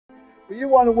You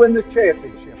want to win the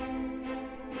championship.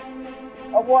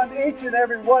 I want each and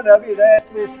every one of you to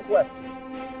ask this question.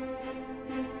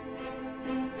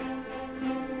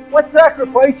 What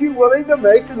sacrifice are you willing to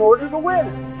make in order to win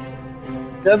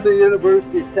it? Come to the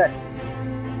University of Texas.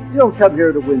 You don't come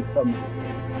here to win some of the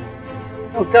games.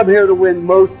 You don't come here to win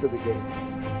most of the games.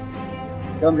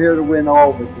 You come here to win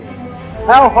all the games.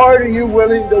 How hard are you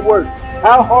willing to work?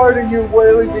 How hard are you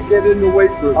willing to get in the weight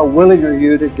room? How willing are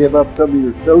you to give up some of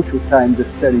your social time to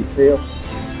study film?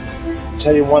 I'll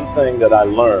tell you one thing that I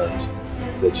learned,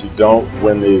 that you don't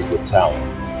win these with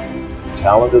talent.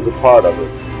 Talent is a part of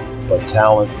it, but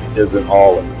talent isn't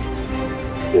all of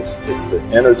it. It's the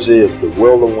energy, it's the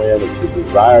will to win, it's the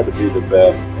desire to be the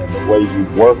best, and the way you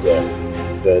work at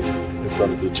it that is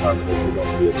going to determine if you're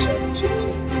going to be a championship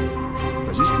team.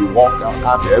 Because you should be walking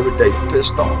out there every day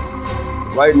pissed off.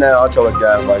 Right now, I tell the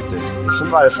guys like this: if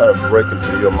somebody try to break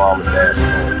into your mom and dad's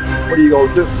home, what are you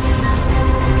gonna do?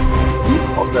 When you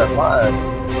cross that line,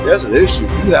 there's an issue.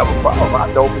 You have a problem.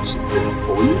 I know, but you do.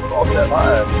 But when you cross that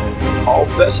line, all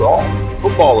bets are off.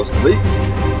 Football is legal.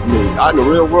 I mean, out in the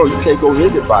real world, you can't go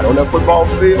hit anybody on that football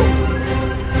field.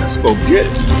 Let's go get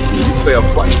it. I mean, you pay a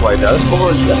price right now. Let's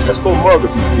go mug a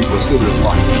few people and see what it's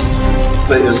like.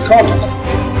 It's coming.